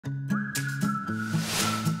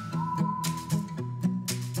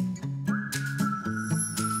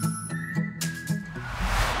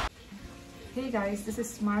guys, this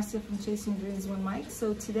is Marcia from Chasing Dreams One Mic.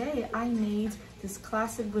 So today I made this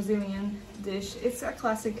classic Brazilian dish. It's a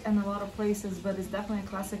classic in a lot of places, but it's definitely a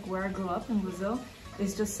classic where I grew up in Brazil.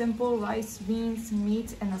 It's just simple rice, beans,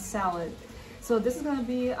 meat, and a salad. So this is going to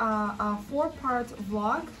be a 4-part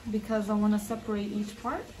vlog because I want to separate each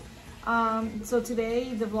part. So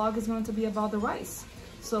today the vlog is going to be about the rice.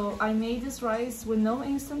 So I made this rice with no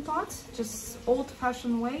Instant Pot, just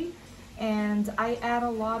old-fashioned way. And I add a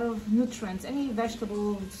lot of nutrients, any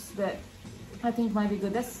vegetables that I think might be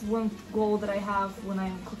good. That's one goal that I have when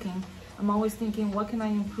I'm cooking. I'm always thinking, what can I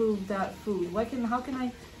improve that food? How can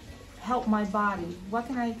I help my body? What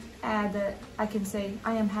can I add that I can say,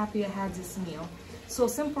 I am happy I had this meal? So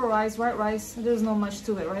simple rice, white rice, there's not much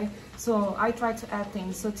to it, right? So I try to add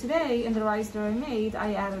things. So today in the rice that I made,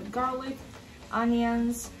 I added garlic,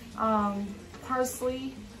 onions,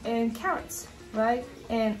 parsley, and carrots. Right?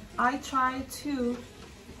 And I try to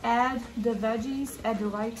add the veggies at the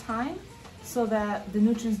right time so that the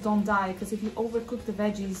nutrients don't die, because if you overcook the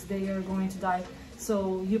veggies, they are going to die.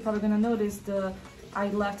 So you're probably going to notice I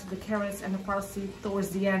left the carrots and the parsley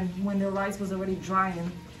towards the end when the rice was already drying,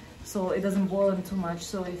 so it doesn't boil in too much.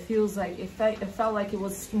 So it feels like it felt like it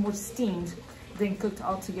was more steamed than cooked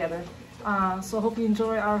all together. So I hope you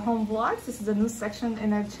enjoy our home vlogs. This is a new section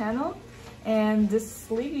in our channel. And this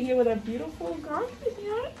lady here with a beautiful garden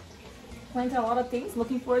here. Planted a lot of things.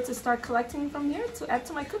 Looking forward to start collecting from here to add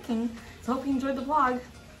to my cooking. So hope you enjoyed the vlog.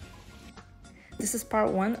 This is part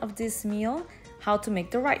 1 of this meal, how to make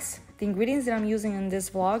the rice. The ingredients that I'm using in this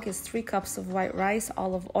vlog is 3 cups of white rice,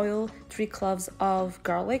 olive oil, 3 cloves of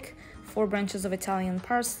garlic, 4 branches of Italian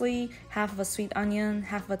parsley, half of a sweet onion,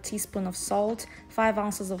 half of a teaspoon of salt, 5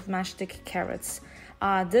 ounces of matchstick carrots.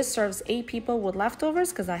 This serves 8 people with leftovers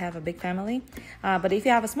because I have a big family. But if you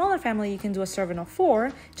have a smaller family, you can do a serving of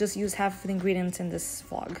 4. Just use half of the ingredients in this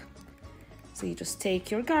vlog. So you just take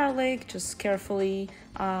your garlic, just carefully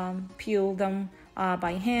peel them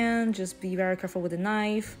by hand. Just be very careful with the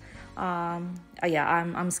knife. Yeah,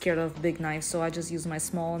 I'm scared of big knives, so I just use my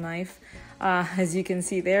small knife. As you can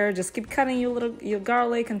see there, just keep cutting your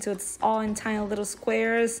garlic until it's all in tiny little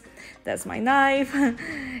squares. That's my knife.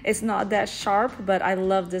 It's not that sharp, but I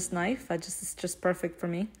love this knife. It's just perfect for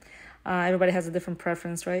me. Everybody has a different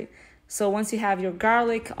preference, right? So once you have your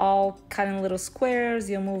garlic all cut in little squares,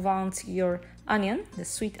 you'll move on to your onion, the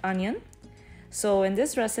sweet onion. So in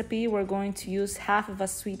this recipe, we're going to use half of a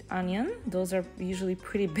sweet onion. Those are usually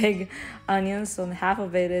pretty big onions, so half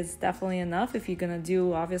of it is definitely enough. If you're gonna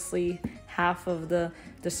do, obviously, half of the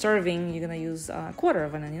serving, you're gonna use a quarter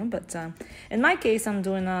of an onion. But in my case, I'm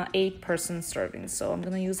doing a 8-person serving, so I'm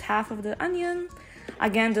gonna use half of the onion.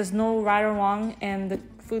 Again, there's no right or wrong in the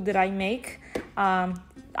food that I make.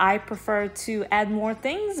 I prefer to add more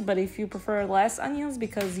things, but if you prefer less onions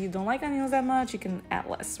because you don't like onions that much, you can add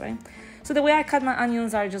less, right? So the way I cut my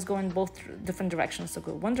onions are just go in both different directions. So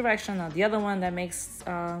go one direction or the other one. That makes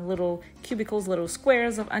little cubicles, little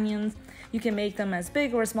squares of onions. You can make them as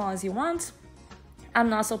big or as small as you want. I'm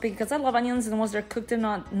not so picky because I love onions, and once they're cooked, they're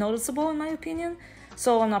not noticeable in my opinion.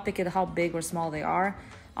 So I'm not picky how big or small they are.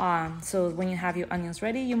 So when you have your onions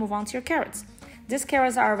ready, you move on to your carrots. These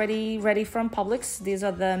carrots are already ready from Publix. These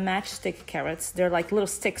are the Matchstick Carrots. They're like little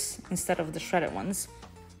sticks instead of the shredded ones.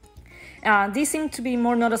 These seem to be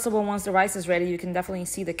more noticeable once the rice is ready. You can definitely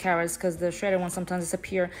see the carrots because the shredded ones sometimes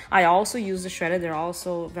disappear. I also use the shredded. They're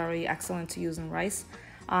also very excellent to use in rice.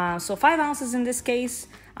 So 5 ounces in this case.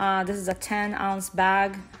 This is a 10-ounce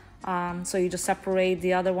bag. So you just separate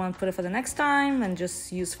the other one, put it for the next time, and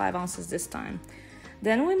just use 5 ounces this time.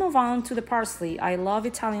 Then we move on to the parsley. I love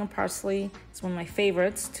Italian parsley. It's one of my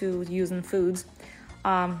favorites to use in foods.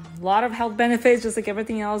 A lot of health benefits, just like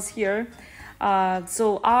everything else here.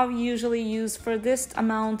 So I'll usually use for this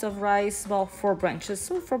amount of rice, well, 4 branches.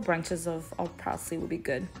 So 4 branches of parsley would be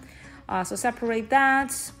good. So separate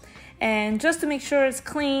that. And just to make sure it's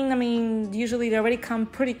clean, I mean, usually they already come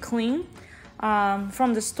pretty clean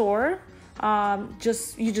from the store.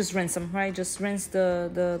 You just rinse them, right? Just rinse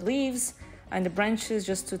the leaves and the branches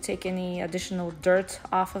just to take any additional dirt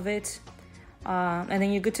off of it. And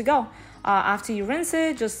then you're good to go. After you rinse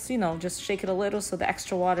it, just shake it a little so the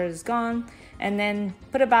extra water is gone. And then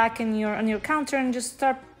put it back on your counter and just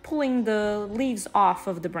start pulling the leaves off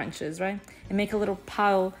of the branches, right? And make a little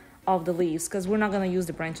pile of the leaves, because we're not gonna use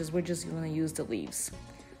the branches, we're just gonna use the leaves.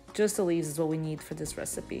 Just the leaves is what we need for this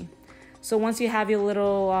recipe. So once you have your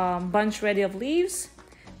little bunch ready of leaves,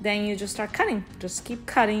 then you just start cutting. Just keep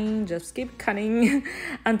cutting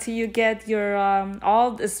until you get your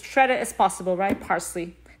all as shredded as possible, right?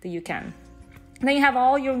 Parsley that you can. Then you have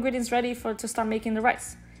all your ingredients ready to start making the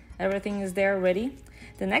rice. Everything is there ready.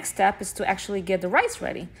 the next step is to actually get the rice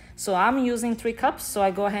ready. So I'm using 3 cups, so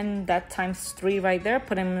I go ahead and that times 3 right there,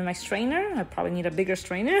 put them in my strainer. I probably need a bigger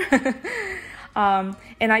strainer.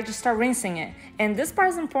 And I just start rinsing it. And this part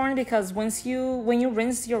is important because when you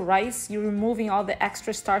rinse your rice, you're removing all the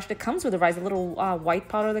extra starch that comes with the rice, a little white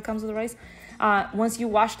powder that comes with the rice. Once you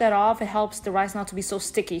wash that off, it helps the rice not to be so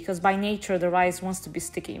sticky, because by nature the rice wants to be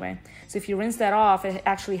sticky, right? So if you rinse that off, it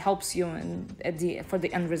actually helps you for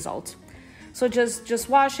the end result. So just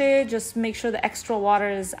wash it, just make sure the extra water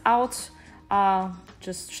is out.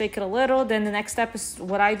 Just shake it a little. Then the next step is,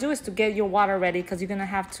 what I do is to get your water ready, because you're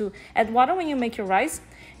gonna have to add water when you make your rice,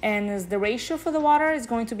 and the ratio for the water is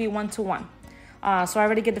going to be 1 to 1. So I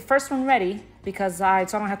already get the first one ready, because so I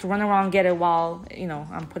don't have to run around and get it while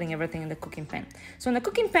I'm putting everything in the cooking pan. So in the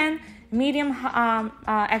cooking pan, medium,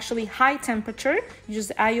 actually high temperature, you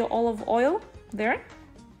just add your olive oil there,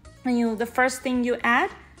 and the first thing you add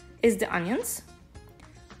is the onions.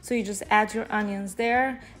 So you just add your onions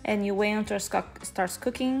there, and you wait until it starts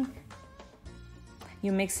cooking.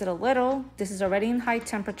 You mix it a little. This is already in high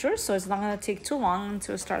temperature, so it's not gonna take too long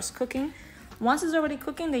until it starts cooking. Once it's already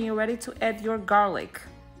cooking, then you're ready to add your garlic.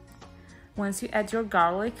 Once you add your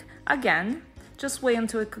garlic, again, just wait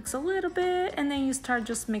until it cooks a little bit, and then you start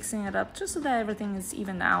just mixing it up, just so that everything is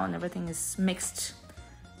even out and everything is mixed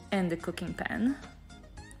in the cooking pan.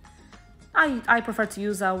 I prefer to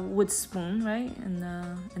use a wood spoon, right,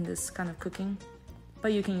 in this kind of cooking,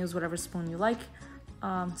 but you can use whatever spoon you like.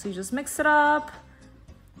 So you just mix it up.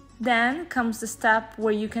 Then comes the step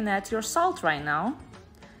where you can add your salt right now.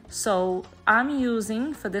 So I'm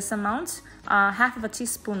using, for this amount, half of a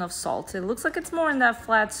teaspoon of salt. It looks like it's more in that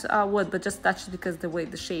flat wood, but that's just because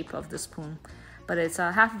the shape of the spoon. But it's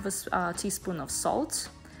half of a teaspoon of salt.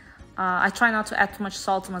 I try not to add too much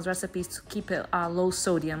salt to my recipes to keep it low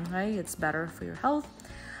sodium, right? It's better for your health.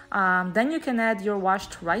 Then you can add your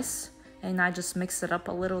washed rice, and I just mix it up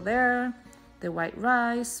a little there, the white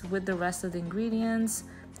rice with the rest of the ingredients.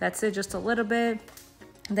 That's it, just a little bit.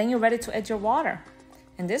 Then you're ready to add your water.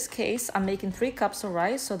 In this case, I'm making 3 cups of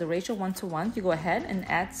rice, so the ratio 1 to 1. You go ahead and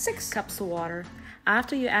add 6 cups of water.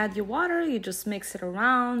 After you add your water, you just mix it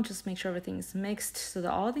around, just make sure everything is mixed so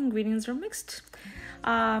that all the ingredients are mixed.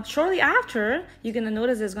 Shortly after, you're gonna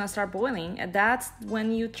notice it's gonna start boiling, and that's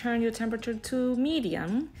when you turn your temperature to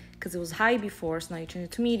medium, because it was high before, so now you turn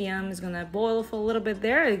it to medium. It's gonna boil for a little bit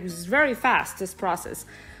there. It's very fast, this process.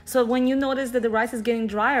 So when you notice that the rice is getting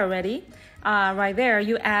dry already, right there,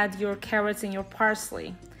 you add your carrots and your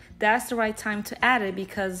parsley. That's the right time to add it,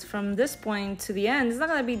 because from this point to the end, it's not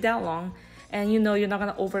gonna be that long, and you're not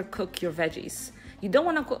gonna overcook your veggies. You don't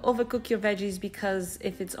want to overcook your veggies, because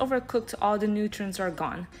if it's overcooked, all the nutrients are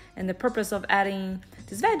gone. And the purpose of adding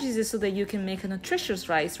these veggies is so that you can make a nutritious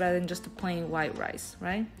rice rather than just a plain white rice,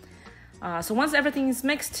 right? So once everything is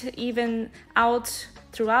mixed even out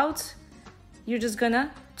throughout, you're just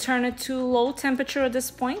gonna turn it to low temperature at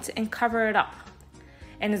this point and cover it up.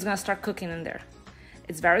 And it's gonna start cooking in there.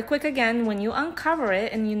 It's very quick again. When you uncover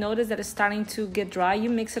it and you notice that it's starting to get dry, you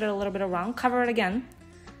mix it a little bit around, cover it again.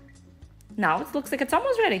 Now it looks like it's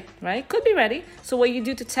almost ready, right? Could be ready. So what you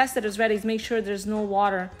do to test that it's ready is make sure there's no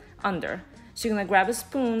water under. So you're gonna grab a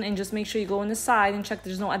spoon and just make sure you go on the side and check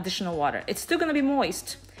there's no additional water. It's still gonna be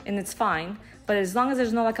moist and it's fine, but as long as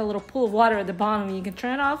there's no like a little pool of water at the bottom, you can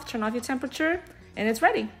turn off your temperature, and it's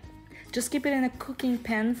ready. Just keep it in a cooking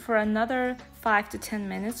pan for another 5 to 10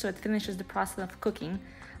 minutes so it finishes the process of cooking.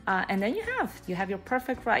 And then you have your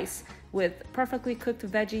perfect rice with perfectly cooked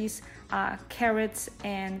veggies, carrots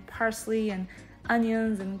and parsley and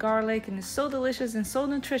onions and garlic, and it's so delicious and so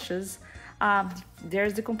nutritious.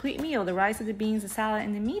 There's the complete meal: the rice, the beans, the salad,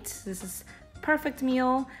 and the meat. This is perfect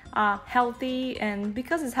meal, healthy, and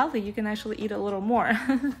because it's healthy, you can actually eat a little more.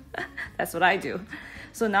 That's what I do.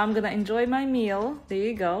 So now I'm gonna enjoy my meal. There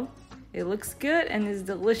you go. It looks good and it's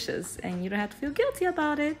delicious, and you don't have to feel guilty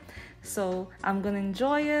about it. So I'm gonna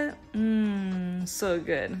enjoy it. So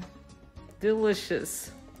good.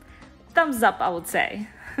 Delicious. Thumbs up, I would say.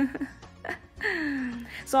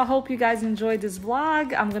 So I hope you guys enjoyed this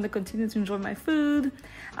vlog. I'm gonna continue to enjoy my food.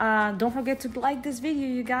 Don't forget to like this video,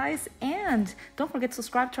 you guys, and don't forget to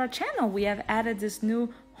subscribe to our channel. We have added this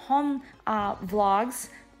new home vlogs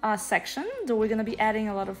section that we're gonna be adding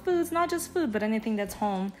a lot of foods, not just food, but anything that's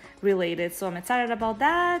home related. So I'm excited about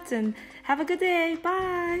that, and have a good day.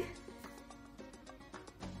 Bye.